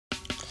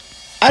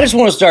I just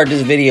want to start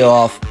this video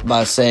off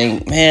by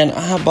saying, man,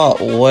 I bought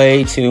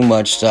way too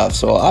much stuff.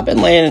 So I've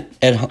been laying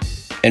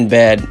in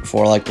bed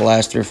for like the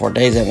last 3 or 4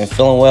 days. I haven't been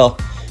feeling well.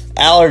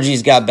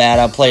 Allergies got bad.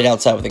 I played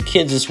outside with the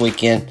kids this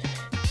weekend.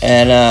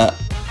 And,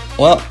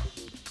 well,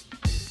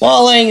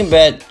 while laying in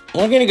bed,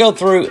 we're going to go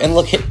through and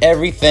look at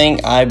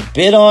everything I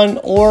bid on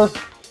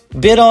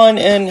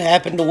and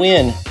happened to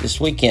win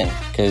this weekend.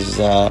 Because,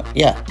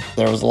 yeah,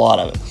 there was a lot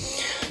of it.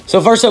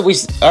 So first up,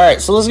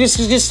 so let's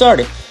get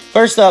started.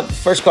 First up,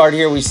 first card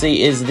here we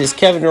see is this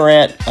Kevin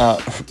Durant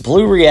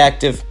blue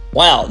reactive.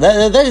 Wow,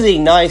 that is a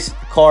nice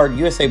card.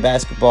 USA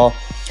Basketball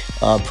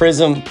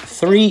Prizm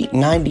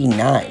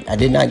 $3.99. I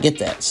did not get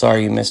that.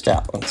 Sorry you missed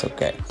out. That's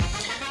okay.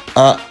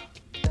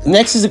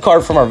 Next is a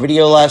card from our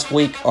video last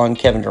week on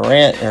Kevin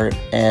Durant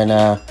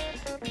and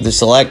the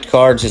select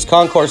cards, his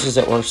concourses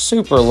that were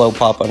super low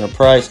pop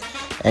underpriced.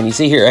 And you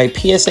see here a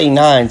PSA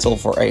 9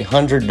 sold for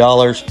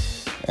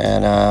 $100,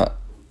 and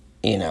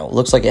you know,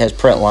 looks like it has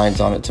print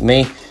lines on it to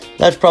me.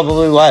 That's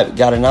probably why it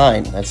got a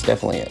 9. That's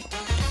definitely it.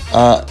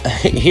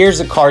 Here's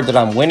a card that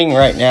I'm winning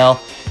right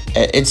now.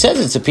 It says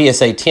it's a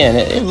PSA 10.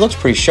 It looks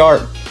pretty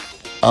sharp.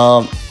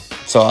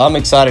 So I'm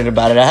excited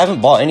about it. I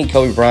haven't bought any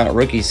Kobe Bryant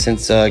rookies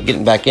since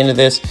getting back into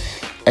this.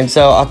 And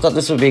so I thought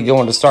this would be a good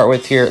one to start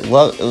with here.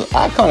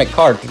 Iconic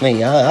card to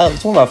me.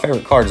 It's one of my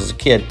favorite cards as a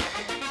kid.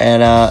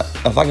 And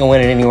if I can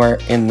win it anywhere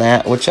in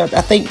that, which I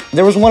think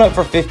there was one up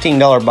for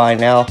 $15 buy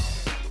now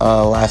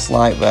last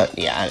night. But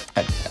yeah,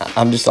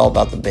 I'm just all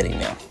about the bidding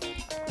now.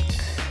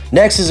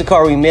 Next is a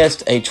card we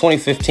missed, a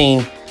 2015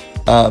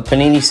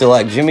 Panini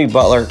Select Jimmy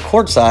Butler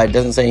courtside.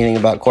 Doesn't say anything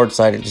about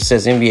courtside. It just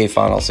says NBA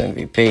Finals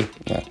MVP.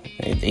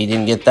 He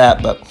didn't get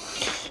that, but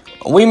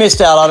we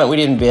missed out on it. We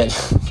didn't bid.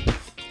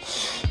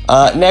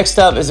 Next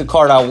up is a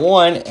card I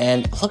won,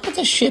 and look at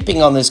the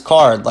shipping on this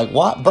card. Like,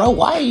 what, bro?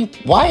 Why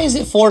is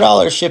it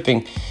 $4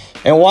 shipping?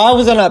 And why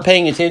was I not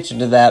paying attention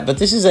to that? But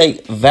this is a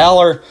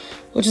Valor,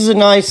 which is a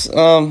nice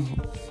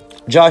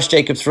Josh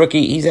Jacobs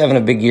rookie. He's having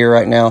a big year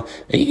right now.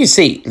 You can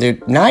see there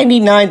are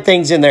 99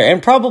 things in there,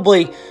 and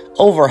probably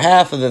over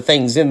half of the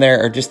things in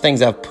there are just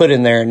things I've put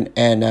in there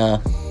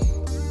and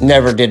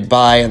never did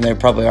buy, and they're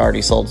probably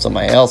already sold to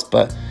somebody else.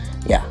 But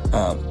yeah,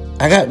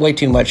 I got way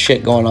too much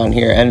shit going on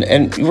here,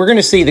 and we're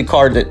gonna see the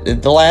card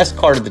that the last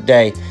card of the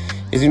day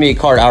is gonna be a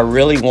card I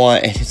really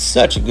want, and it's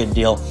such a good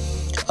deal.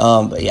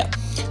 But yeah,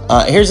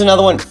 here's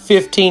another one,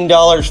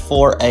 $15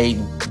 for a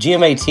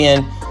GMA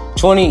 10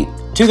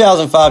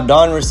 2005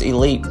 Donruss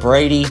Elite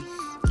Brady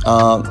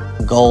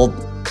gold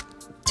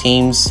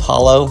teams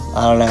hollow.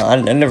 I don't know.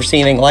 I've never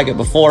seen anything like it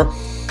before.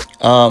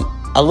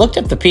 I looked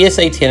up the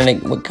PSA 10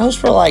 and it goes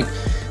for like,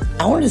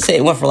 I wanted to say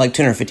it went for like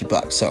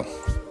 $250. So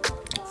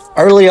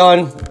early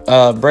on,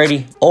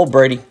 Brady, old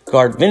Brady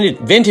card,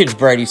 vintage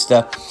Brady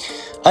stuff.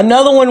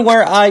 Another one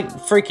where I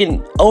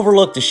freaking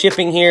overlooked the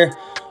shipping here.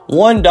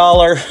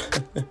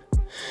 $1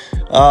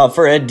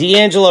 for a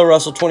D'Angelo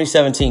Russell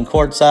 2017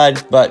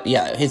 courtside, but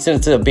yeah, it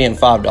ended up being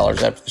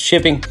 $5 after the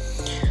shipping.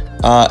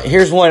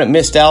 Here's one that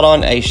missed out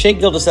on, a Shai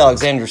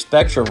Gilgeous-Alexander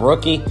Spectra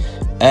rookie,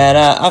 and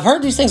I've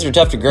heard these things are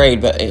tough to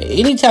grade, but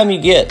anytime you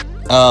get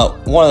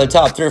one of the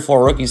top 3 or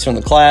 4 rookies from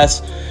the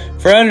class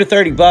for under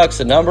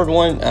 $30, a numbered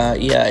one,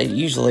 yeah,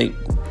 usually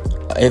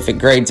if it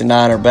grades a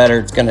 9 or better,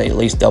 it's going to at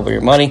least double your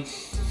money.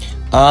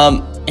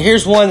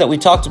 Here's one that we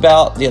talked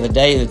about the other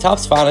day, the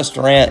Topps Finest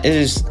Durant. It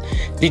is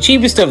the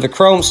cheapest of the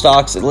Chrome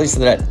stocks, at least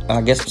that,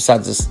 I guess,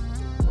 besides this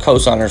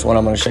Cosigners one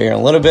I'm going to show you in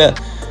a little bit.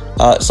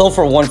 Sold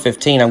for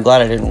 $115. I'm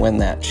glad I didn't win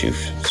that.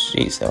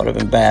 Jeez, that would have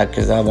been bad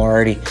because I've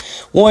already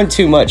won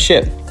too much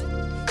shit.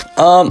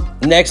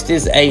 Next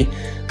is a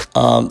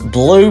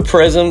blue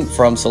Prizm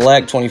from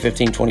Select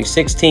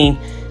 2015-2016,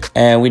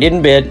 and we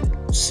didn't bid.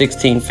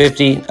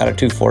 $16.50 out of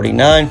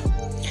 $249.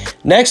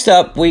 Next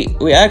up,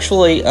 we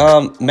actually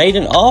made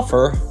an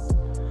offer,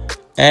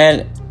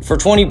 and for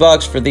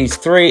 $20 for these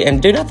 3.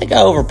 And dude, I think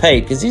I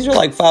overpaid because these are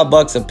like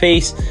 $5 a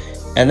piece,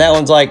 and that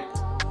one's like,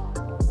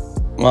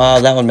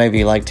 that one may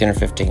be like 10 or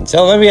 15.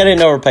 So maybe I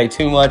didn't overpay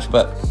too much,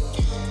 but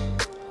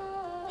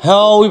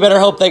oh, we better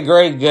hope they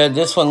grade good.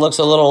 This one looks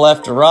a little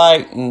left to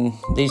right, and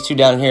these 2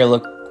 down here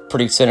look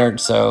pretty centered.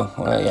 So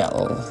yeah,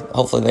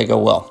 hopefully they go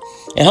well,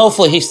 and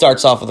hopefully he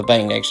starts off with a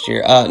bang next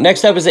year.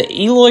 Next up is the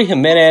Eloy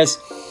Jimenez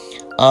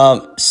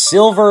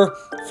Silver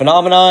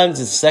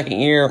Phenomenons. It's the 2nd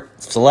year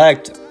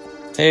Select.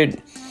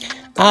 Dude,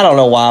 I don't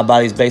know why I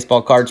buy these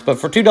baseball cards, but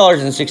for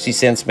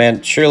 $2.60,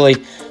 man, surely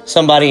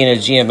somebody in a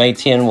GMA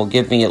 10 will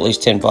give me at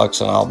least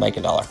 $10 and I'll make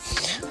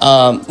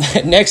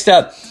 $1. Next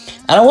up,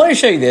 and I want to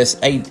show you this,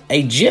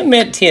 a Gem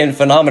Mint 10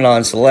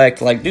 Phenomenon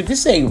Select. Like, dude,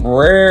 this is a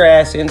rare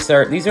ass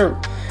insert. These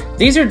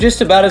are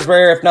just about as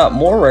rare, if not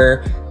more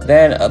rare,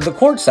 than the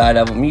court side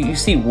of them. You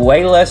see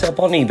way less up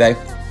on eBay.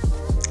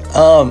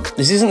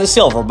 This isn't the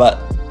silver, but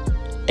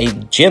a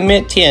Gem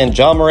Mint 10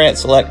 John Morant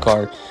Select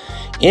card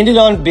ended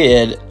on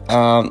bid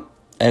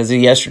as of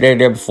yesterday or the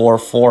day before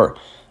for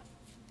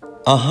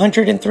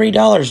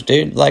 $103,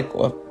 dude. Like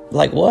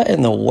what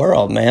in the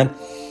world, man?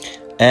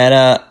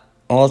 And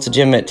well, it's a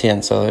Gem Mint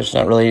 10, so there's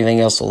not really anything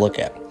else to look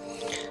at.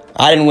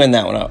 I didn't win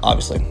that one,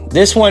 obviously.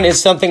 This one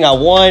is something I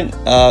won.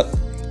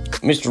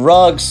 Mr.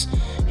 Ruggs,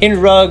 Henry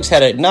Ruggs,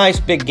 had a nice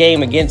big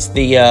game against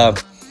the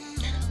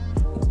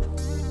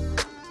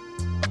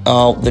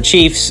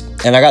Chiefs,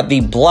 and I got the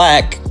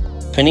black,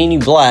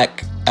 Panini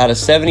Black, out of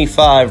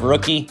 75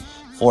 rookie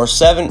for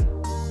 $7,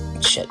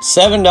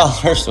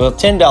 well,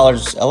 $10,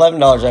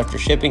 $11 after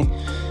shipping.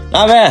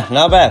 Not bad,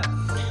 not bad.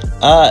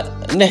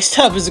 Next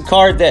up is a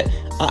card that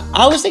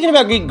I was thinking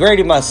about getting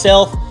graded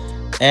myself,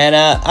 and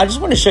I just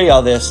want to show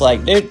y'all this.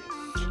 Like, dude,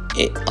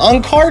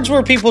 on cards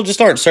where people just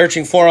aren't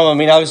searching for them, I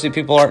mean, obviously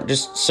people aren't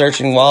just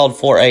searching wild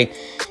for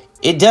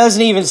it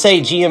doesn't even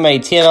say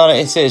GMA 10 on it.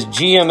 It says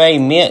GMA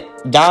Mint,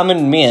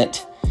 Diamond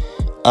Mint.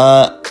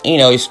 You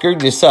know, he screwed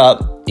this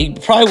up. He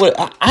probably would.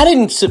 I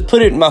didn't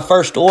put it in my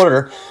first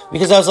order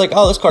because I was like,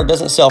 oh, this card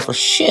doesn't sell for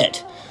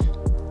shit.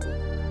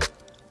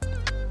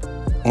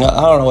 No,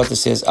 I don't know what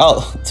this is.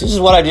 Oh, this is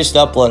what I just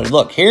uploaded.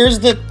 Look, here's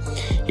the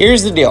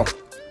deal.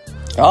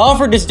 I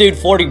offered this dude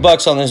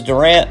 $40 on this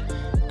Durant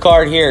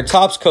card here.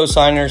 Topps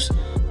cosigners.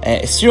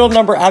 Serial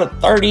number out of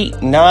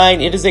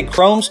 39. It is a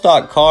chrome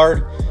stock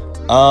card.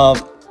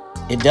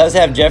 It does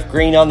have Jeff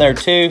Green on there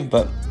too,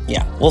 but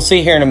yeah, we'll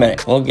see here in a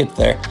minute. We'll get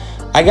there.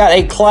 I got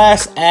a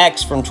Class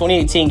Axe from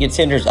 2018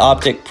 Contenders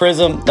Optic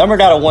Prizm,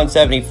 numbered out of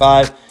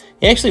 175.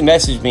 He actually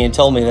messaged me and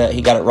told me that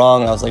he got it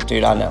wrong, and I was like,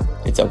 dude, I know.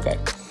 It's okay.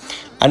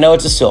 I know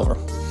it's a silver.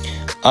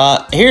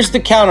 Here's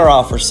the counter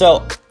offer.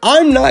 So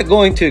I'm not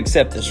going to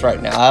accept this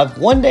right now. I have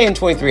 1 day and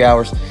 23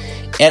 hours,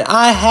 and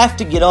I have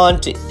to get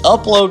on to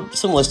upload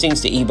some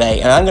listings to eBay,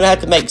 and I'm going to have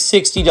to make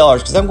 $60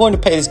 because I'm going to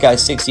pay this guy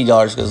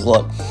 $60 because,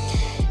 look,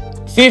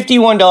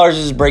 $51 is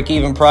his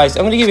break-even price.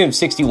 I'm going to give him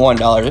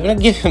 $61. I'm going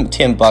to give him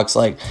 $10.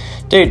 Like,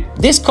 dude,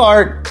 this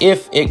card, I'm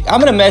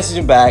going to message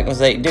him back and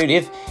say, dude,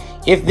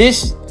 if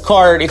this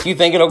card, if you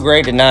think it'll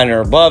grade to 9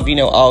 or above, you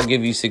know, I'll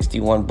give you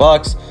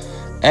 $61.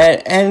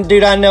 And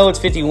dude, I know it's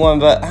 51,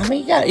 but I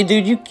mean, I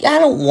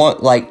don't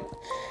want like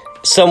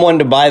someone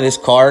to buy this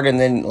card and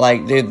then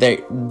like, dude,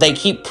 they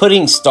keep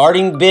putting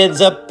starting bids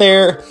up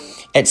there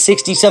at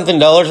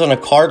 $60-something on a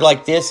card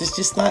like this. It's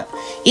just not.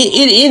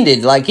 It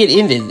ended.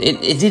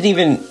 It didn't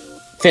even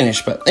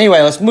finish. But anyway,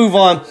 let's move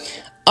on.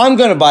 I'm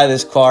gonna buy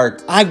this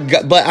card.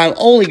 But I'm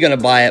only gonna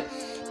buy it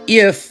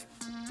if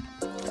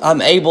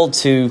I'm able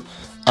to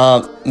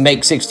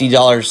make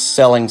 $60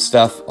 selling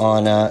stuff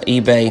on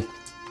eBay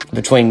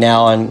between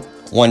now and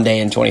 1 day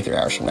and 23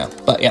 hours from now.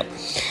 But yeah.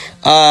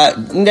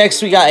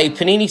 Next, we got a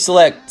Panini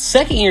Select,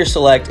 second-year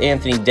Select,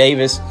 Anthony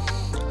Davis.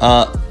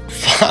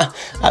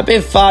 I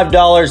bid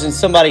 $5, and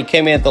somebody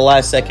came in at the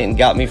last second and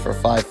got me for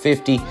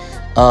 $5.50.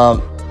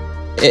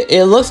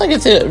 It looks like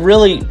it's a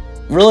really,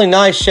 really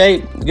nice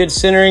shape, good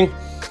centering.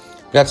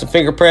 Got some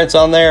fingerprints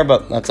on there,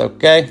 but that's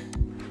okay.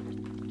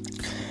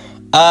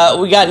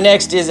 We got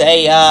next is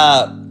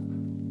a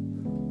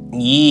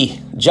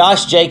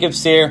Josh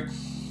Jacobs here.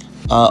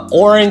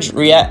 Orange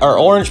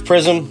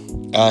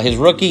Prizm, his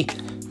rookie.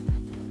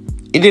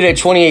 It did at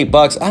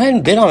 $28. I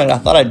didn't bid on it. I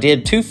thought I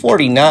did.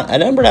 $249. I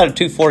numbered out of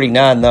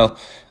 $249 though.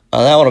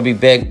 That one will be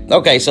big.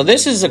 Okay, so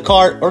this is a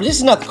card, or this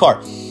is not the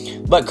card,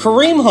 but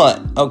Kareem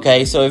Hunt.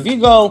 Okay, so if you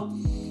go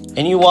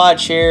and you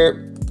watch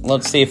here,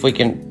 let's see if we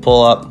can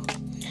pull up.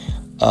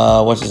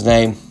 What's his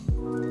name?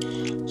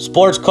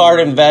 Sports Card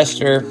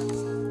Investor.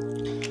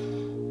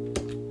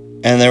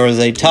 And there was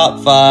a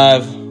top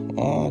 5.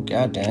 Oh,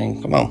 god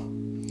dang. Come on.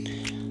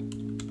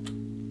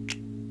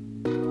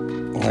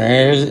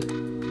 Where is it?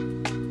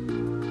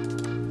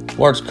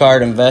 Sports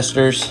Card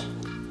Investors.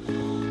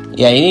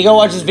 Yeah, you need to go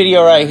watch this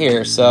video right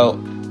here.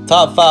 So,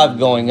 top 5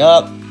 going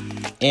up.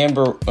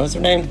 Amber, what's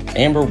her name?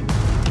 Amber,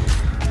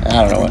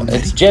 I don't know.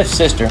 It's Jeff's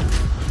sister.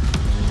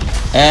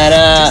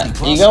 And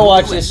you go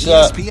watch this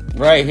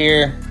right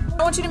here. I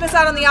don't want you to miss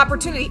out on the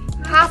opportunity.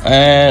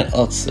 And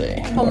let's see.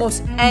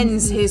 Almost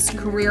ends his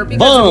career because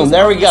boom, of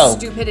there we go.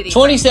 Stupidity.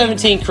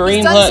 2017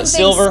 Kareem Hunt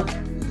Silver.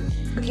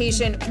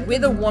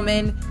 With a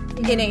woman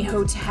in a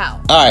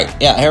hotel. All right,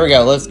 yeah, here we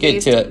go. Let's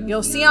get to it.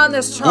 You'll see on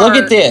this chart. Look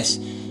at this.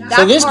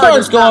 So this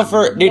card's going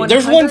for, dude,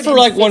 there's one for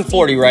like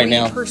 140 right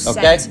now.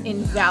 Okay.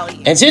 In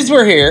value. And since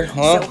we're here,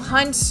 so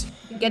Hunt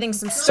getting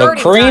some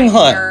starting Kareem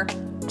Hunt.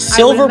 here.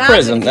 Silver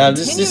Prizm. Now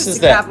this is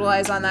that.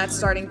 Capitalize on that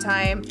starting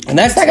time. And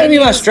that's not going to be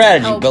my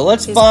strategy, but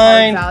let's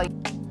find.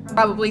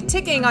 Probably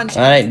ticking on.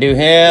 I didn't do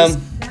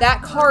him.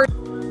 That card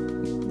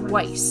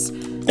twice.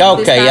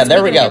 Okay, yeah,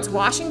 there we go.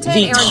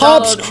 The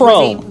Topps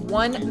Chrome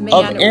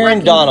of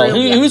Aaron Donald,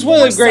 who's one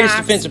of the greatest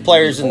defensive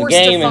players in the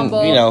game, and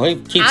you know he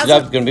keeps it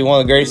up. He's going to be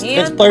one of the greatest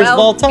defensive players of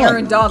all time.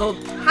 Aaron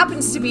Donald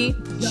happens to be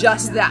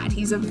just that.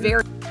 He's a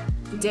very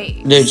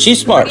dude.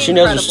 She's smart. She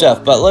knows her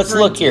stuff. But let's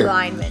look here.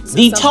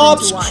 The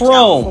Topps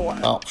Chrome.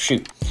 Oh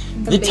shoot.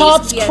 The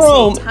Topps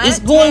Chrome is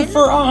going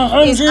for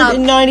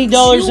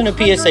 $190 in a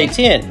PSA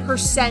 10.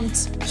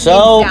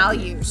 So,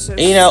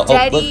 you know,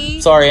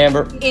 sorry,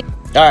 Amber.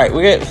 All right,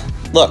 we get.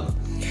 Look,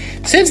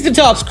 since the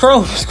Topps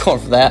Chrome is going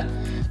for that.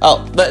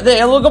 Oh, but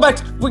we'll go back.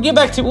 We'll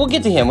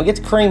get to him. We get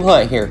to Kareem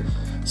Hunt here.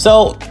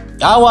 So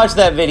I watched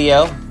that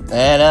video,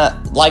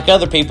 And like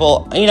other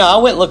people, you know, I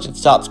went and looked at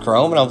the Topps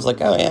Chrome, and I was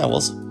like, oh yeah,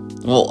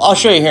 well, I'll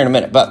show you here in a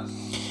minute. But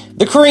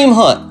the Kareem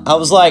Hunt, I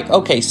was like,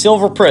 okay,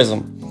 silver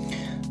prism.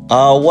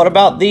 What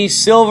about the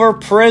silver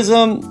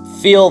prism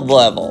field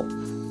level?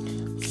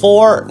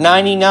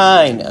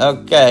 $4.99.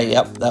 Okay,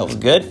 yep, that was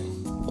good.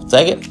 We'll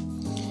take it.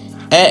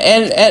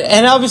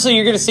 And obviously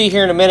you're going to see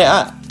here in a minute,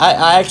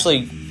 I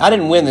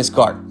didn't win this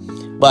card,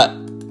 but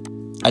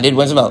I did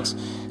win some others.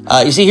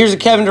 You see, here's a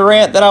Kevin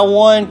Durant that I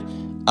won.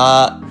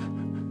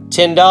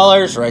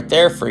 $10 right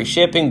there, free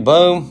shipping,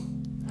 boom.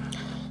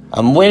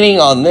 I'm winning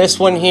on this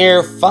one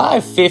here,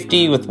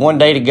 $5.50 with 1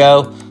 day to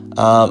go.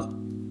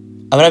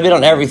 But I bid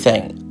on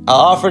everything. I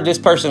offered this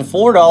person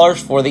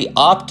 $4 for the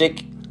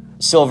optic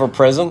silver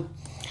prism.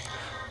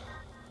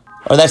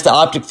 Or that's the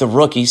optic, the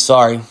rookie,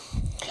 sorry.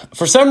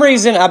 For some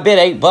reason, I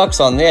bid $8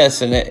 on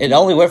this, and it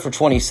only went for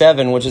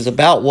 $27, which is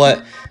about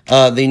what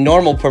the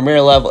normal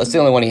premier level, it's the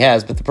only one he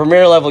has, but the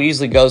premier level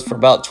usually goes for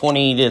about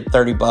 $20 to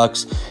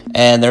 $30,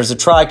 and there's a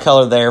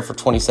tricolor there for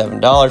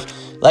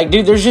 $27. Like,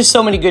 dude, there's just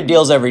so many good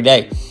deals every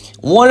day.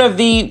 One of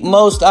the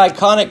most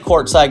iconic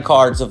courtside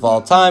cards of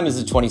all time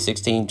is the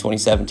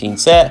 2016-2017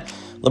 set.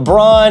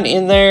 LeBron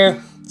in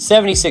there,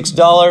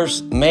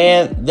 $76.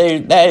 Man,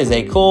 dude, that is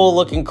a cool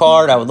looking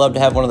card. I would love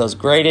to have one of those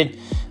graded.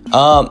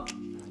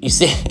 You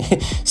see,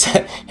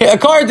 a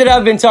card that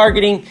I've been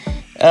targeting,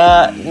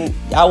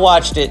 I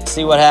watched it,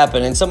 see what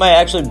happened, and somebody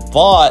actually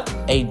bought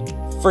a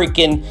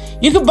freaking,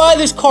 you can buy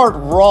this card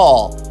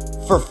raw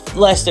for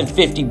less than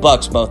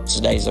 $50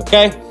 most days,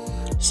 okay?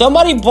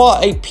 Somebody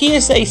bought a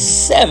PSA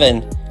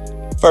 7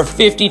 for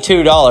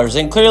 $52,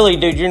 and clearly,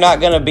 dude, you're not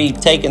going to be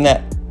taking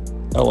that,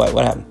 oh wait,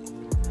 what happened?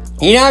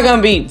 You're not going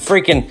to be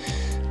freaking,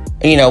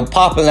 you know,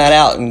 popping that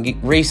out and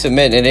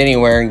resubmitting it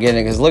anywhere and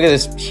getting it, because look at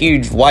this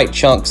huge white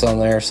chunks on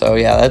there. So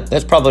yeah,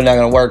 that's probably not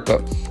going to work,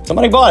 but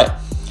somebody bought it.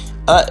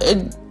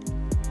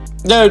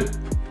 Dude,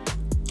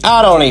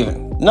 I don't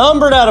even.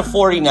 Numbered out of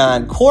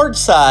 49,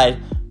 courtside,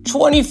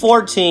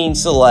 2014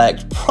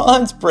 select,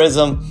 bronze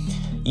prism,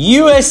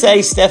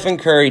 USA Stephen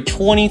Curry,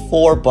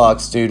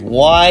 $24, dude.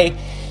 Why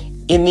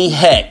in the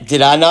heck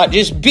did I not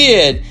just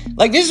bid?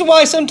 Like, this is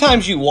why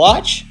sometimes you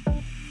watch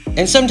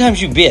and sometimes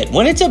you bid.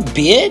 When it's a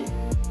bid,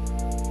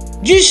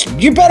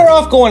 you're better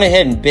off going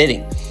ahead and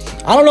bidding.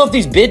 I don't know if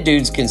these bid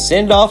dudes can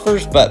send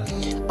offers, but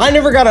I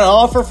never got an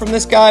offer from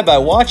this guy by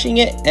watching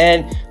it.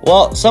 And,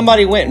 well,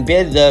 somebody went and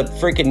bid the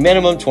freaking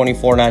minimum,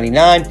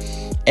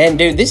 $24.99. And,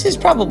 dude, this is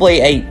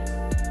probably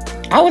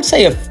I would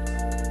say a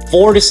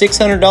 $400 to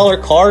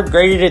 $600 card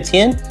graded at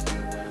 10.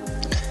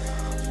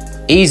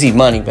 Easy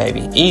money,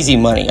 baby. Easy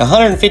money.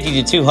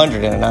 150 to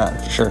 200 in a 9,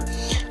 for sure.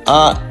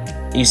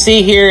 You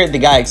see here, the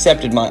guy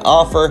accepted my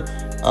offer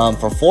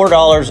for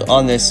 $4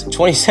 on this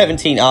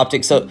 2017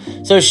 optic. So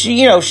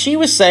she, you know, she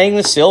was saying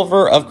the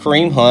silver of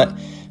Kareem Hunt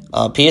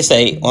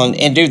PSA on,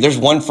 and dude, there's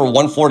one for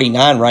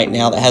 $149 right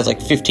now that has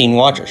like 15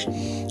 watchers,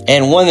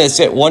 and one that's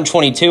at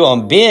 $122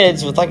 on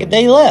bids with like a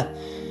day left.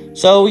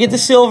 So we get the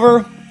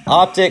silver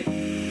optic,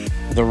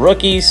 the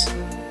rookies,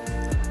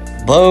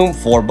 boom,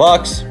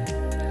 $4.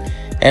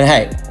 And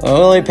hey, we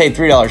only paid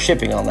 $3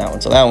 shipping on that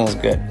one, so that one was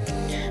good.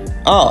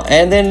 Oh,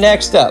 and then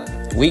next up,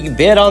 we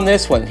bid on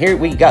this one. Here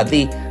we got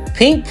the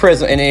pink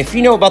prism, and if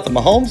you know about the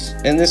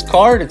Mahomes in this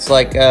card, it's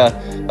like a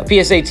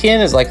PSA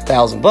 10 is like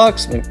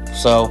 $1,000.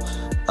 So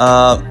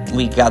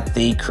we got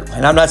the,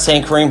 and I'm not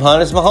saying Kareem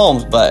Hunt is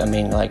Mahomes, but I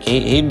mean, like,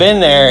 he'd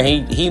been there.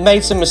 He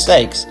made some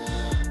mistakes,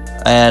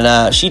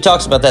 and she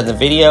talks about that in the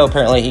video.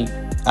 Apparently,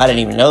 I didn't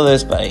even know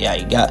this, but yeah,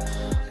 he got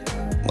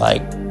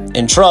like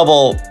in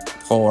trouble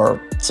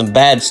for some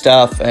bad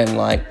stuff, and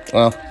like,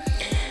 well,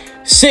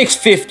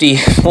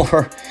 $650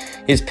 for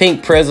his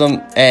pink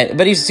prism,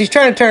 but he's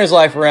trying to turn his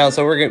life around,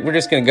 so we're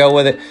just gonna go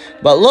with it.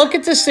 But look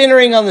at the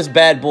centering on this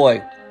bad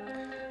boy,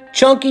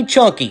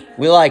 chunky.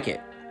 We like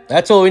it.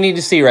 That's what we need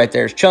to see right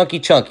there. Is chunky.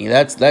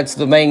 That's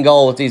the main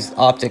goal with these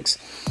optics.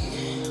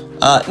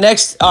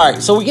 Next, all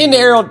right. So we get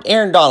into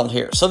Aaron Donald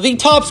here. So the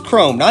Topps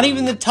Chrome, not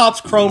even the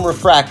Topps Chrome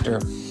refractor.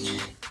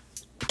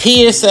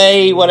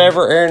 PSA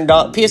whatever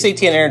PSA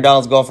 10 Aaron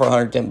Donald's going for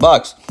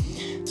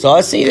 $110. So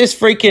I see this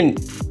freaking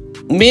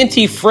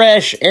minty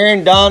fresh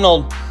Aaron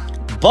Donald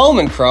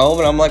Bowman Chrome,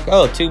 and I'm like,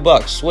 oh,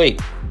 $2,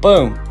 sweet,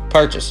 boom,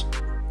 purchase.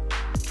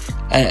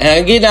 And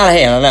I'm getting out of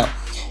hand, I know.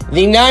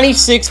 The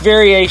 96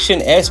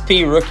 variation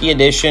SP Rookie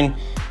Edition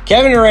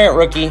Kevin Durant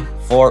rookie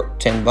for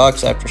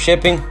 $10 after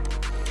shipping.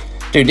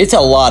 Dude, it's a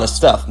lot of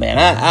stuff, man.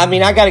 I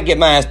mean, I got to get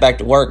my ass back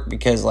to work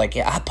because, like,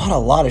 yeah, I bought a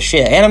lot of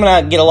shit. And I'm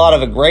going to get a lot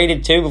of it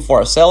graded, too, before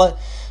I sell it.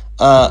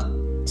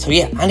 So,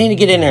 yeah, I need to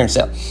get in there and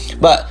sell.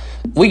 But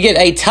we get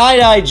a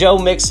tie-dye Joe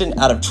Mixon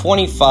out of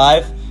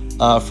 25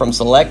 from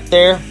Select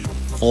there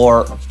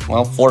for,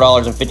 well,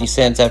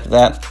 $4.50 after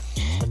that.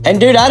 And,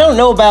 dude, I don't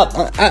know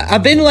about,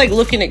 I've been, like,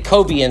 looking at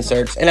Kobe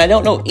inserts, and I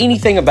don't know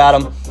anything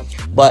about them.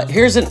 But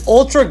here's an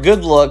ultra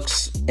good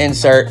looks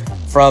insert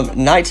from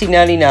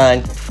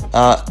 1999.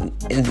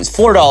 It's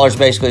 $4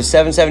 basically,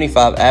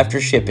 $7.75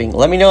 after shipping.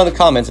 Let me know in the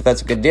comments if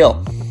that's a good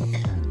deal.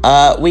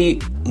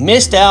 We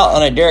missed out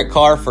on a Derek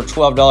Carr for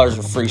 $12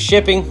 of free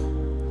shipping.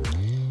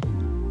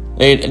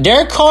 Dude,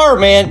 Derek Carr,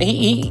 man,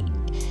 he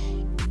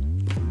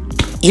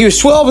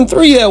was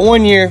 12-3 that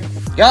one year,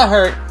 got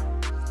hurt,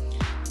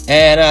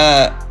 and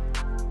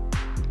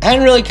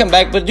hadn't really come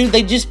back. But dude,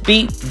 they just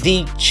beat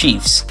the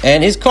Chiefs,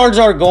 and his cards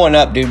are going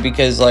up, dude,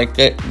 because like,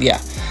 if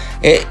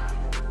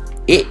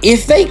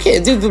they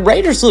can, dude, the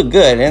Raiders look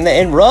good,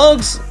 and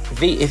Ruggs,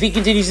 if he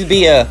continues to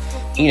be a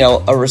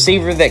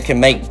receiver that can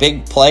make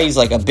big plays,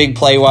 like a big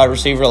play wide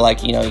receiver,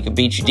 like, he can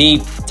beat you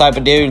deep type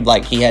of dude,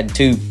 like he had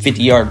 2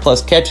 50-yard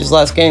plus catches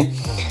last game.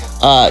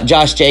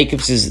 Josh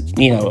Jacobs is, a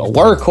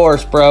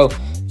workhorse, bro.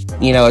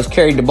 Has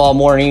carried the ball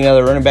more than any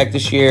other running back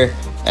this year,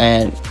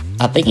 and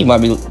I think he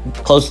might be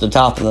close to the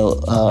top of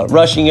the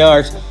rushing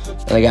yards.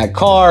 And they got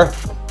Carr,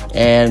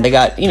 and they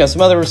got,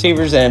 some other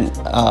receivers, and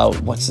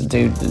what's the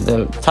dude,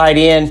 the tight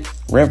end,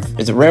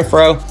 is it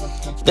Renfro?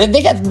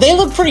 They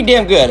look pretty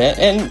damn good,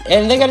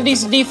 and they got a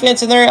decent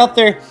defense, and they're out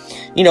there,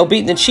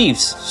 beating the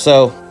Chiefs.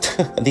 So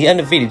the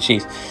undefeated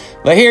Chiefs.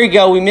 But here we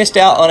go. We missed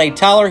out on a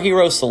Tyler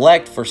Hero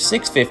Select for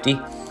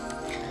 $6.50,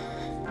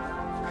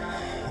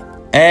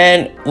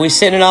 and we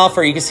sent an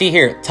offer. You can see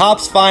here,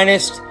 Topps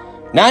Finest,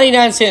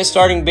 99-cent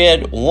starting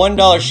bid,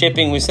 $1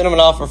 shipping. We sent them an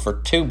offer for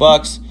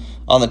 $2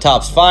 on the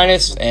Topps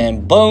Finest,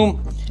 and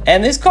boom.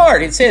 And this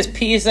card, it says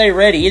PSA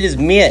ready. It is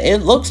mint.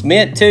 It looks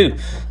mint too.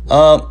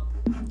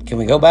 Can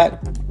we go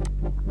back?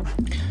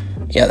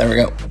 Yeah, there we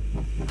go.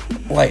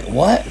 Wait,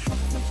 what?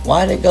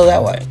 Why did it go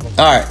that way?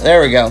 All right,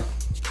 there we go.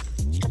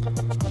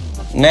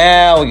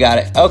 Now we got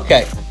it.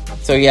 Okay.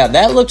 So, yeah,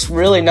 that looks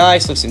really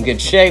nice. Looks in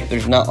good shape.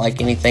 There's not,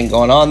 like, anything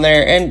going on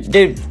there. And,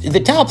 dude, the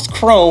Topps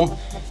Chrome,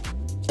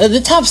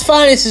 the Topps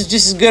Finest is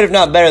just as good, if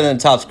not better than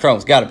the Topps Chrome.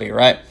 It's got to be,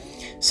 right?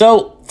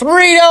 So,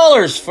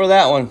 $3 for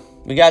that one.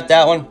 We got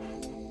that one.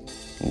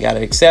 We got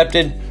it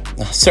accepted.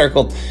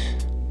 Circled.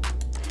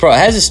 Bro, it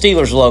has a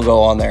Steelers logo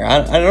on there.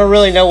 I don't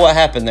really know what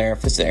happened there,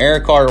 if it's an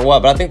error card or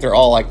what, but I think they're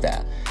all like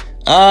that.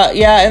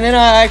 Yeah, and then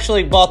I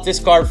actually bought this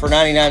card for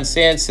 99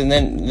 cents, and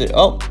then,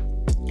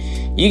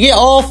 you get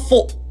all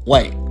four.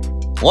 Wait,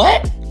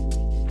 what?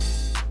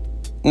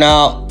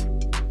 No.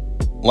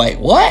 Wait,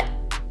 what?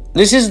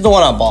 This is the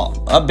one I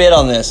bought. I bid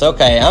on this.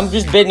 Okay, I'm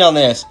just bidding on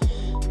this.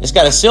 It's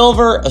got a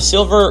silver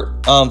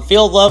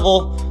field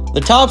level,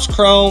 the Topps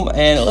Chrome,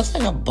 and it looks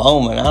like a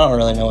Bowman. I don't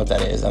really know what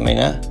that is. I mean,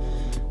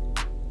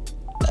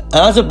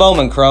 that's a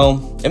Bowman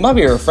Chrome. It might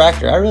be a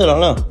refractor. I really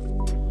don't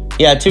know.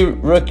 Yeah,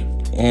 2 rookie.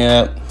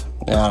 Yeah,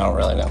 I don't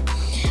really know.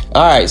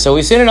 All right, so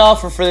we sent an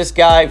offer for this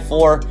guy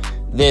for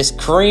this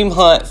Kareem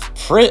Hunt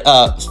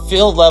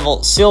field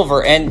level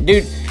silver. And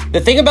dude, the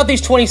thing about these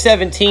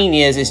 2017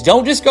 is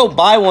don't just go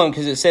buy one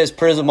because it says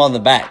Prizm on the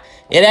back.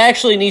 It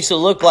actually needs to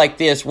look like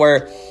this,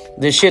 where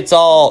the shit's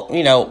all,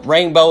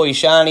 rainbowy,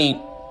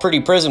 shiny, pretty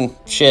Prizm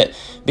shit.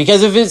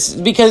 Because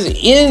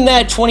in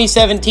that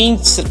 2017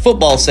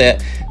 football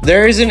set,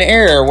 there is an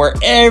error where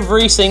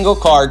every single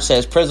card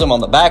says Prizm on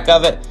the back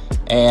of it.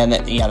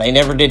 And yeah, they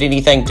never did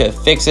anything to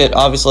fix it.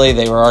 Obviously,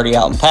 they were already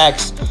out in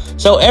packs.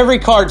 So every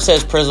card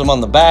says Prizm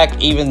on the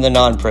back, even the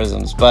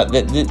non-Prizms. But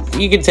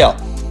you can tell,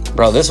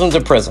 bro, this one's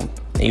a Prizm.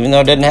 Even though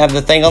it didn't have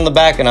the thing on the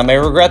back, and I may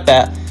regret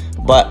that,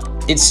 but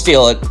it's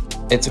still,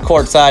 it's a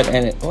courtside,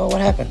 and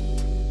what happened?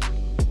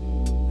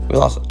 We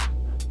lost it.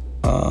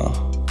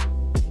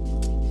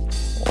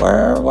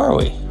 Where were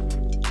we?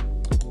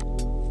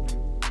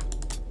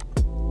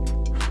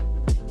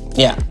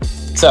 Yeah.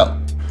 So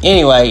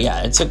anyway,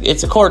 yeah, it's a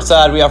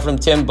courtside. We offered him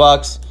 $10,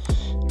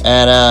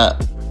 and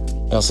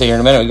you'll see here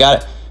in a minute. We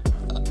got it.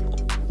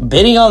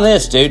 Bidding on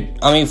this, dude.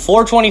 I mean,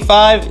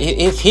 $425.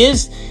 If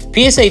his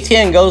PSA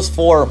 10 goes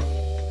for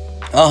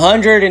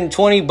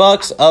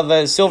 $120 of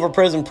a silver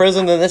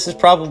Prizm, then this is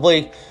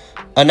probably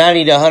a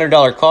 $90 to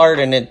 $100 card.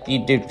 And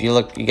you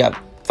got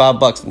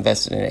 $5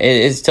 invested in it.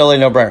 It's totally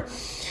no brainer.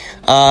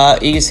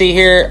 You can see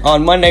here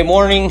on Monday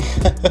morning,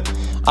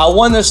 I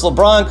won this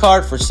LeBron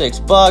card for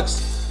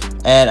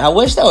 $6. And I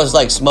wish that was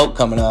like smoke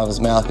coming out of his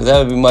mouth, because that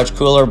would be much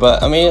cooler.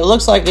 But I mean, it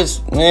looks like it's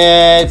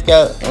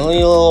got a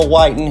little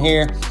white in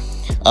here.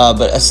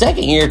 But a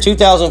second year,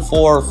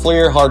 2004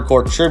 Fleer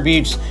Hardcore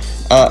Tributes.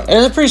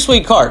 It's a pretty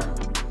sweet card,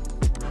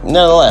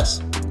 nonetheless.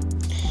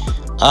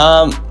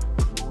 A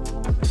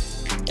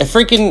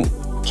freaking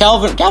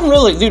Calvin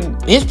really,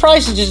 dude, his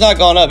price has just not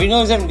gone up. You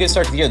know, he's having a good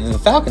start to the year. The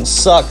Falcons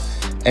suck.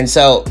 And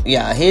so,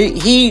 yeah,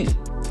 he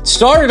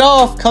started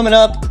off coming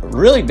up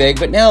really big,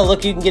 but now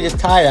look, you can get his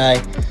tie-dye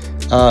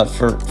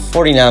for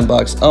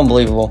 $49.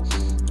 Unbelievable.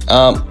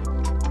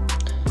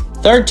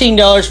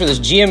 $13 for this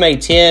GMA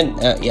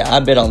 10. Yeah, I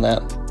bid on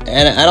that.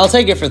 And I'll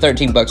take it for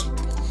 $13.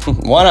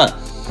 Why not?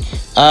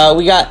 I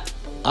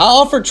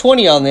offered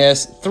 20 on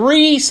this.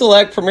 3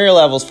 select premier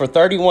levels for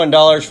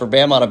 $31 for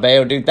Bam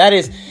Adebayo. Dude, that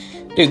is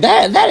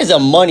a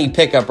money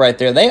pickup right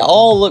there. They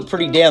all look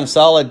pretty damn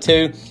solid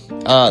too.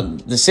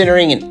 The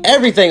centering and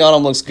everything on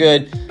them looks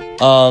good.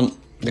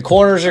 The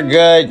corners are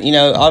good. You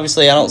know,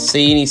 obviously I don't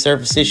see any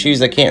surface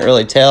issues. I can't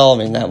really tell. I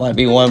mean, that might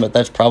be one, but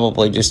that's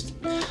probably just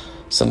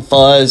some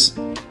fuzz.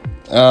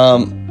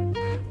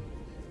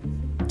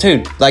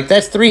 Dude, like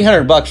that's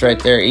 $300 right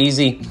there,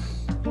 easy.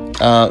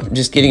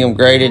 Just getting them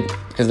graded,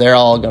 because because they're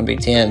all going to be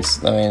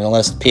 10s. I mean,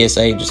 unless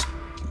PSA just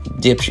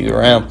dips you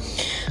around.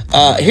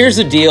 Here's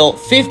the deal.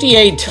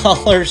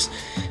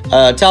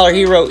 $58. Tyler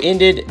Hero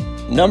ended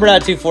numbered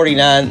out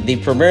 249. The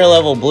premier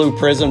level blue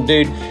prism,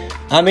 dude.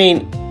 I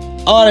mean,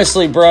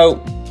 honestly,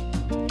 bro,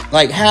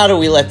 like, how do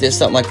we let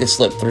something like this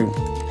slip through?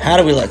 How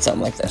do we let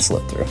something like that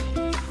slip through?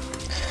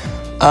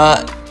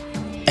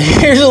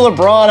 Here's a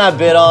LeBron I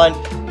bid on.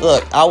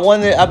 Look,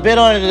 I bid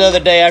on it the other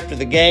day after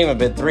the game. I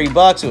bid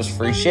 $3. It was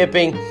free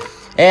shipping.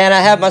 And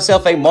I have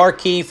myself a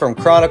marquee from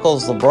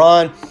Chronicles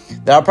LeBron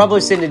that I'll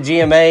probably send to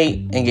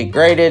GMA and get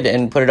graded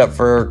and put it up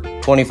for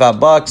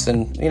 $25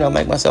 and, you know,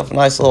 make myself a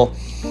nice little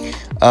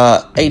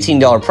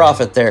 $18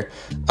 profit there.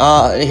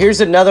 Here's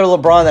another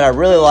LeBron that I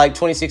really like,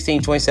 2016,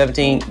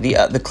 2017,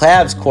 the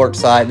Cavs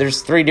courtside.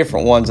 There's 3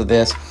 different ones of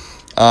this.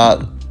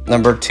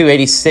 Number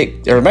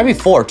 286, or maybe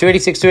 4,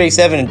 286,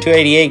 287, and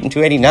 288, and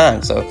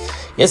 289. So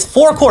it's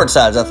 4 court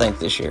sides, I think,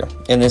 this year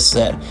in this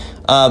set.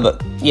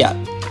 But yeah,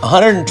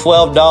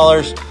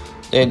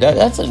 $112. Dude,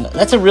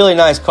 that's a really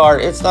nice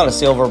card. It's not a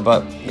silver,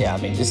 but yeah, I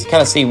mean, just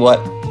kind of see what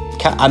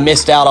I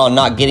missed out on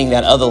not getting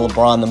that other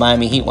LeBron, the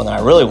Miami Heat one that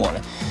I really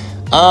wanted.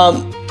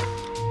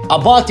 I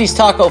bought these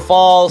Taco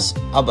Falls,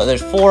 but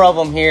there's 4 of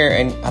them here,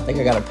 and I think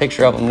I got a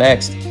picture of them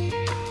next.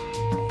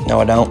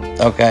 No, I don't.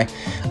 Okay.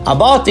 I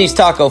bought these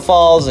Taco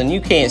Falls, and you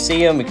can't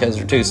see them because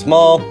they're too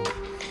small.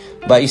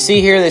 But you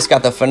see here, it's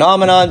got the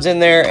Phenomenons in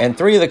there and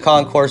 3 of the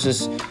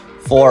concourses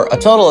for a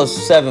total of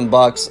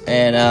 $7.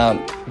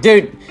 And,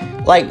 dude,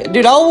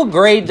 I will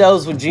grade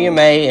those with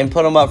GMA and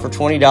put them up for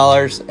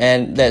 $20.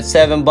 And that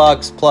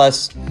 $7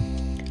 plus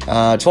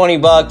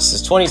 $20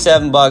 is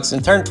 $27,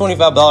 and turn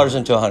 $25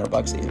 into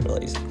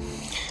 $100 easily.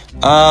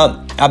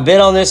 I bid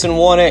on this and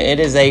won it. It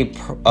is a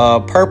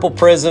purple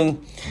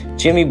prism.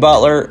 Jimmy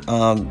Butler,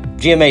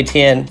 GMA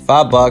 10,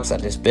 $5. I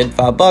just bid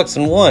 $5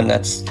 and won.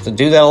 That's to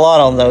do that a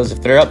lot on those.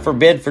 If they're up for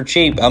bid for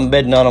cheap, I'm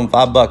bidding on them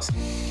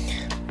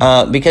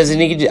 $5. Because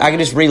I can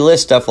just relist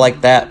stuff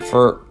like that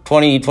for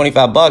 $20,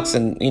 $25,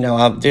 and you know,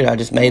 I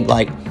just made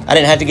I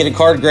didn't have to get a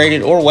card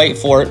graded or wait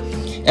for it,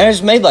 and I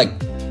just made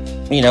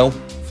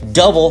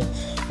double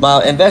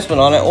my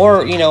investment on it.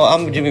 Or you know,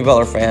 I'm a Jimmy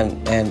Butler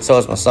fan, and so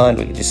is my son.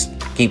 We can just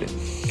keep it.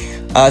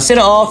 Sent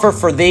an offer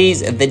for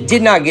these that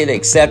did not get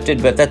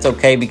accepted, but that's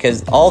okay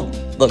because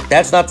look,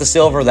 that's not the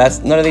silver.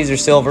 None of these are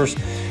silvers,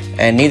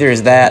 and neither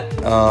is that.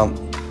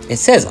 It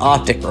says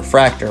optic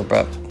refractor,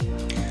 but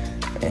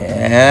I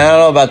don't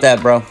know about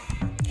that, bro.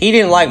 He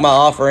didn't like my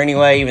offer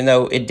anyway, even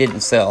though it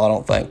didn't sell, I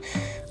don't think.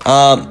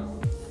 I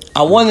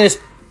won this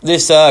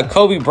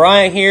Kobe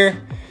Bryant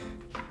here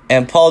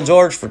and Paul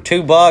George for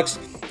 $2.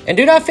 And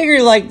dude, I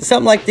figured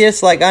something like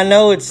this, I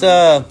know it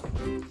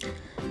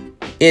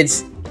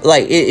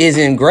is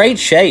in great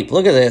shape.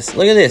 Look at this.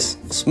 Look at this.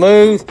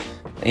 Smooth,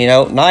 you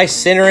know, nice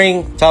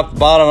centering, top to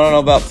bottom. I don't know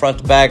about front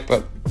to back,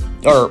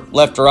 or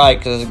left to right,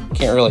 because I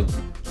can't really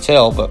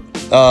tell. But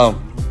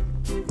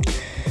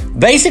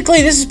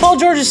basically, this is Paul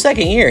George's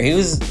second year. He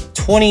was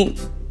 20.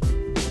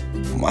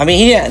 I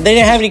mean, they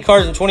didn't have any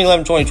cards in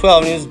 2011,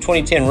 2012, and he was a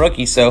 2010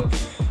 rookie. So,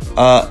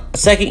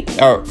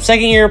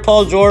 second year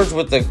Paul George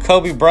with the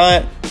Kobe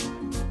Bryant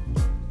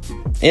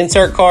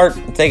insert card.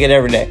 I'll take it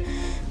every day.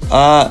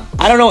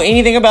 I don't know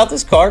anything about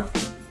this card.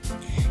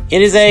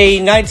 It is a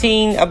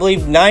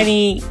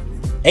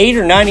 98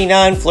 or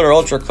 99 Flair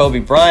Ultra Kobe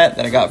Bryant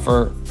that I got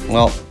for,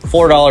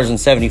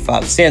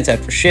 $4.75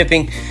 after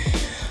shipping.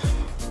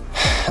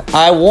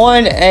 I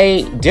won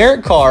a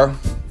Derek Carr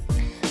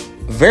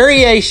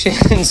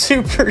variation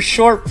super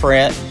short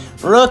print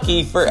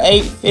rookie for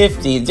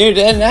 $8.50. Dude,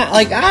 and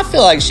I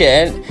feel like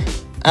shit. And,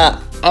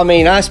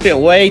 I spent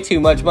way too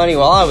much money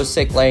while I was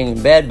sick laying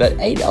in bed, but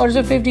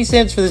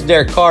 $8.50 for this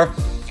Derek Carr.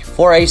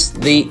 For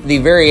the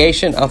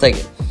variation, I'll take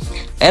it.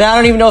 And I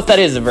don't even know if that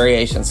is a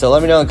variation, so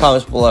let me know in the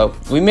comments below.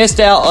 We missed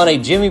out on a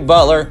Jimmy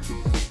Butler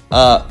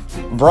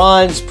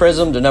bronze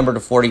prism to number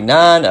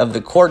 49 of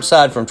the court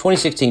side from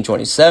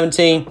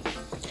 2016-2017.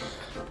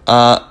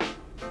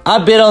 I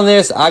bid on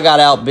this. I got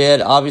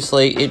outbid.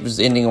 Obviously, it was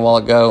ending a while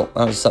ago.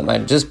 That was something I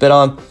just bid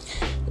on.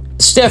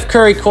 Steph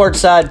Curry court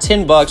side,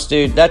 $10,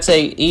 dude. That's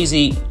a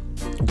easy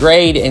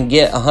grade and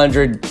get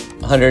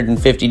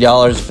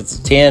 $150 if it's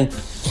a 10.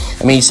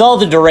 I mean, you saw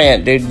the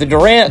Durant, dude. The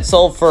Durant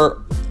sold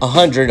for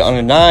 $100 on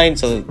a 9,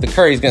 so the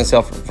Curry's going to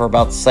sell for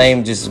about the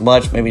same, just as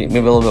much, maybe a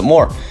little bit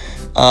more.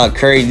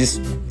 Curry, these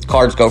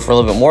cards go for a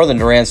little bit more than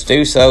Durant's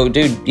do. So,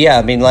 dude, yeah,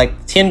 I mean,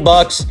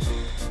 $10,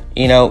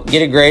 you know,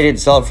 get it graded,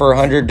 sell it for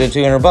 $100 to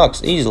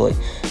 $200 easily.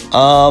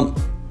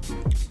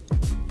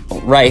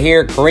 Right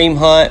here, Kareem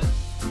Hunt,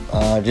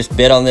 just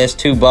bid on this,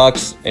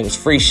 $2. It was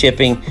free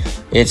shipping.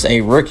 It's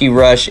a Rookie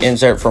Rush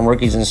insert from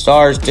Rookies and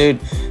Stars, dude.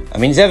 I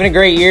mean, he's having a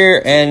great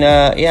year, and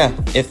yeah,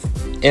 if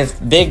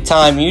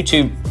big-time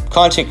YouTube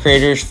content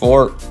creators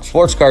for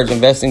sports cards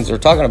investing are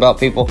talking about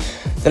people,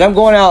 then I'm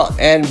going out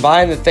and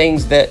buying the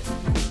things that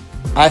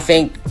I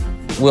think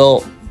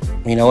will,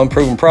 you know,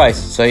 improve in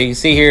price. So you can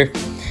see here,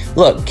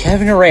 look,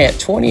 Kevin Durant,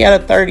 20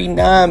 out of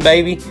 39,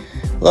 baby.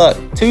 Look,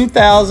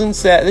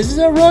 2007. This is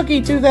a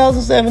rookie,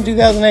 2007,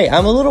 2008.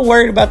 I'm a little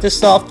worried about this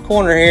soft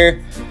corner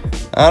here.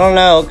 I don't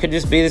know. It could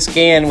just be the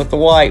skin with the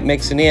white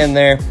mixing in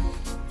there.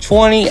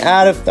 20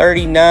 out of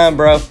 39,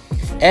 bro.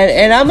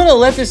 And I'm going to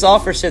let this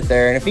offer sit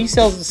there. And if he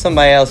sells it to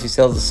somebody else, he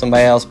sells it to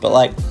somebody else. But,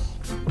 like,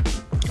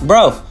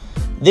 bro,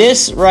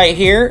 this right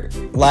here,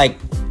 like,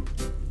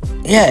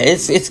 yeah,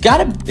 it's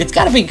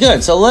gotta be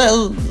good.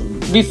 So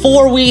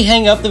before we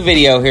hang up the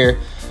video here,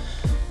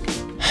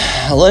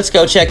 let's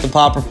go check the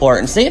pop report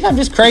and see if I'm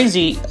just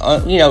crazy,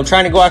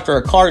 trying to go after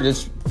a card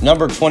that's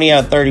number 20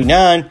 out of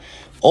 39,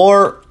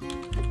 or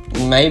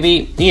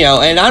maybe,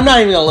 and I'm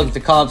not even gonna look at the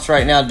comps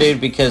right now,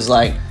 dude, because,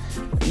 like,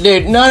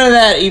 dude, none of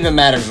that even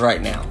matters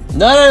right now.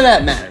 None of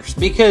that matters,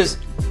 because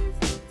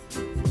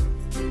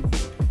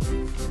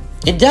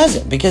it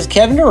doesn't, because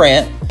Kevin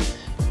Durant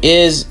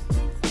is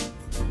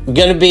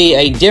going to be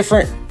a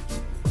different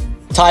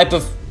type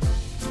of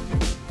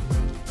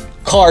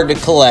card to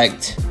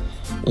collect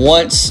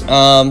once,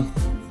 oh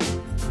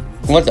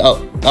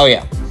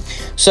yeah.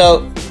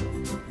 So,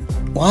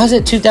 why is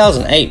it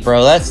 2008,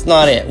 bro? That's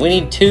not it. We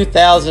need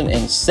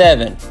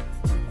 2007.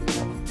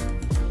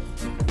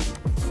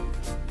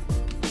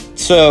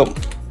 So,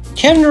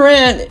 Kevin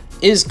Durant,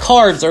 his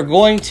cards are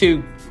going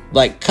to,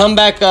 like, come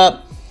back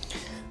up,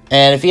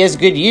 and if he has a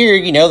good year,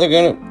 he's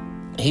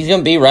going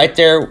to be right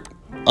there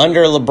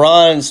under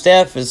LeBron and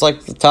Steph is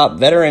like the top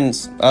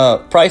veterans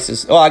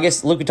prices. Oh, I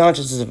guess Luka Doncic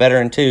is a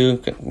veteran too,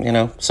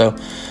 so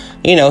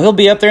he'll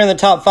be up there in the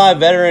top 5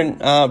 veteran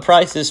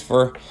prices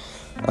for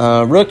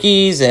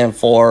rookies and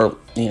for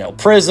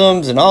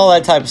prizms and all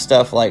that type of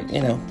stuff. Like,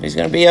 he's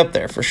going to be up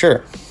there for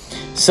sure.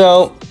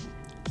 So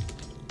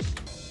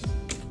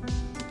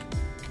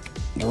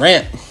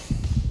Durant.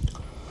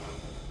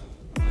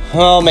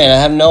 Oh man, I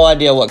have no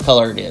idea what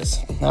color it is.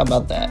 How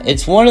about that?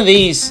 It's one of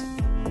these.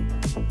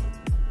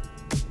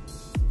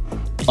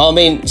 I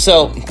mean,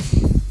 so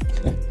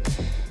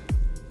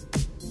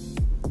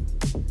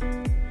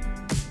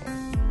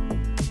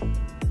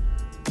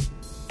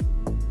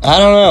I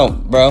don't know,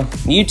 bro.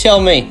 You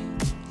tell me.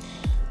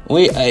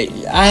 I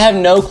have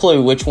no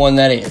clue which one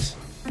that is.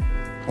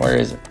 Where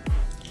is it?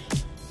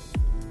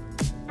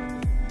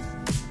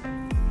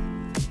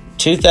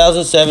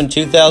 2007,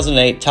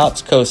 2008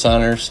 Topps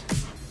cosigners.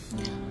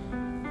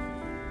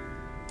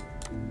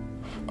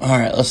 All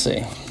right, let's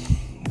see.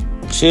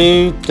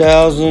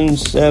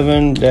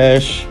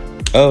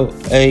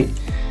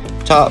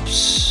 2007-08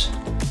 Topps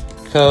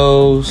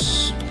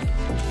Cos.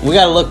 We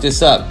got to look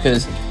this up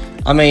because,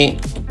 I mean,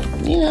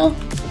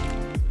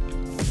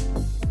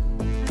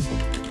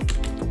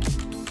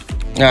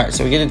 All right,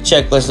 so we get a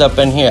checklist up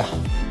in here.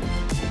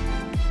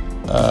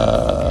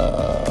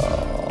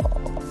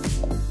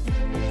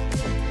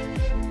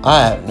 I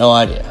have no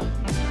idea.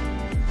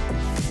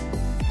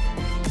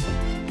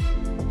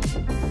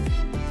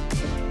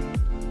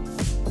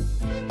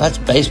 That's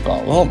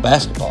baseball. We want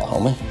basketball,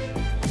 homie.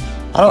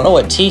 I don't know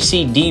what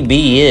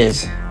TCDB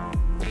is.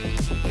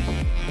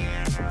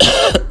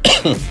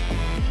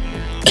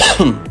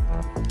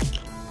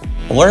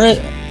 Where is...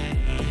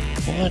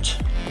 What?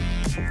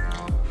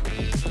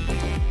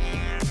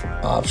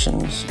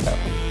 Options? No.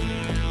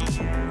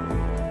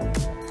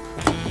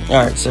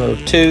 Alright, so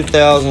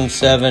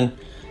 2007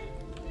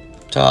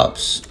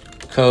 Topps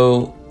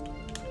Co.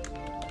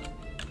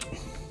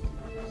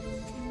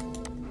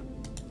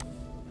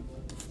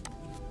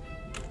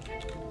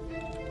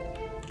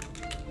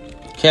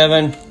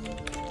 Kevin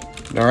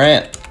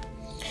Durant.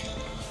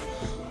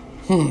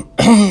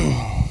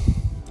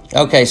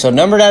 Okay, so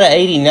numbered out of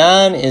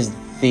 89 is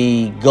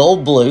the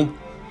gold blue.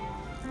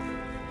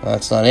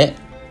 That's not it.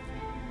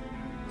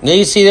 Now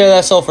you see there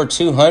that sold for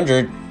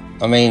 $200.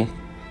 I mean,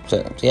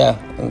 yeah,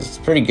 it's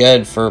pretty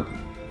good for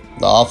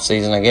the off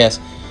season, I guess.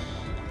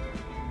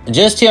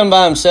 Just him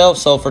by himself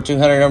sold for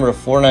 $200, numbered to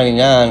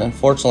 $499.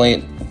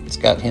 Unfortunately, it's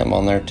got him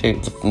on there too.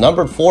 The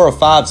numbered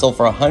 405 sold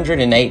for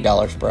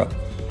 $108, bro.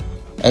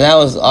 And that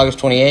was August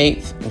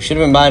 28th. We should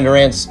have been buying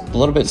Durant's a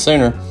little bit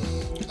sooner.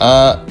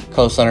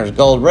 Co-Signers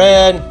Gold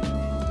Red.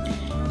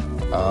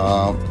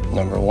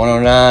 Number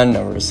 109.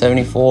 Number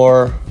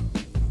 74.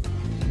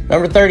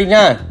 Number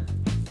 39.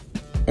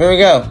 Here we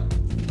go.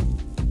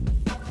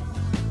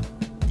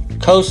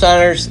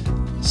 Co-Signers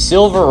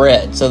Silver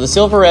Red. So the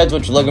Silver Red's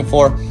what you're looking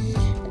for.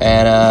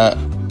 And,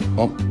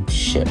 oh,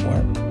 shit.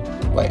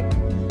 Wait.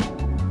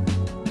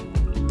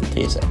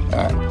 PSA.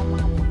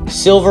 Alright.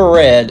 Silver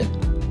Red.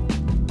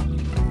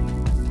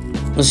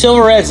 The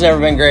Silver Red's never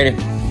been graded.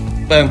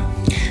 Boom.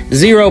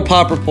 0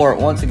 pop report.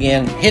 Once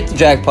again, hit the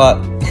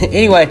jackpot.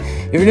 Anyway,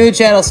 if you're new to the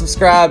channel,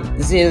 subscribe.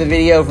 This is the end of the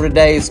video for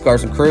today. It's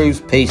Carson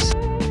Cruz. Peace.